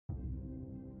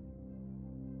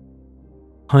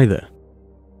Hi there.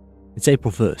 It's April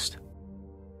 1st.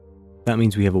 That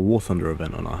means we have a WarThunder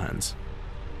event on our hands.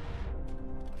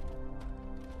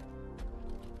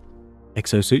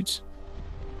 Exosuits?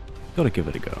 Gotta give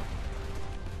it a go.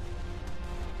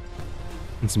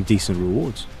 And some decent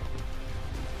rewards.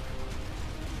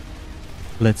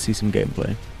 Let's see some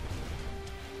gameplay.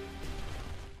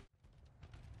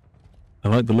 I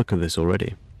like the look of this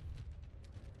already.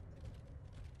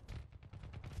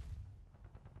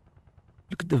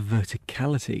 Look at the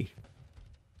verticality.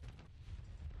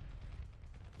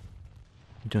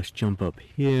 Just jump up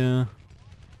here,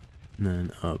 and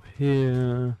then up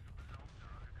here,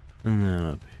 and then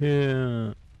up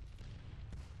here,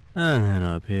 and then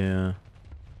up here.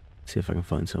 See if I can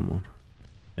find someone.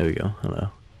 There we go, hello.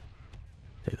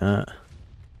 Take that,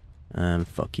 and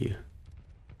fuck you.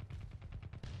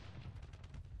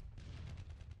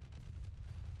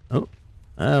 Oh,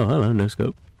 hello, no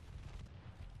scope.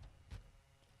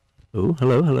 Oh,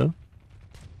 hello.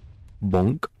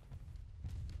 Bonk.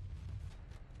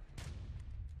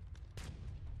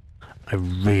 I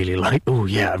really like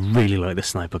the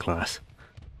sniper class.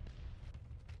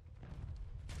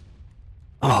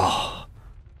 Oh.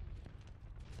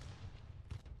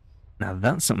 Now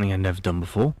that's something I've never done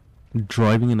before.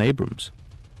 Driving an Abrams.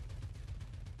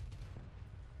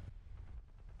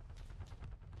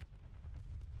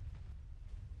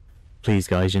 Please,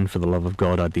 Gaijin, for the love of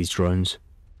God, add these drones.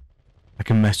 I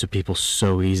can mess with people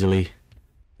so easily.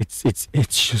 It's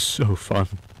just so fun.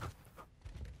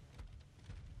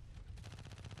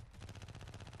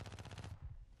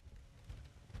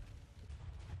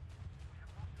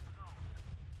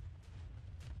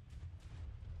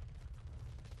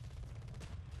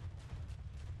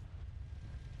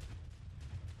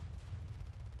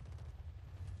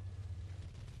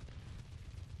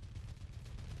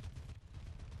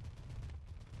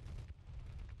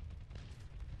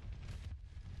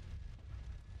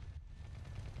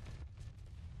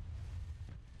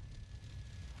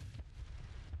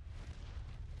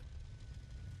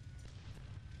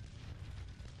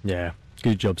 Yeah,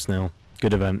 good job, Snail.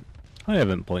 Good event. High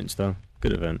event points, though.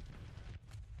 Good event.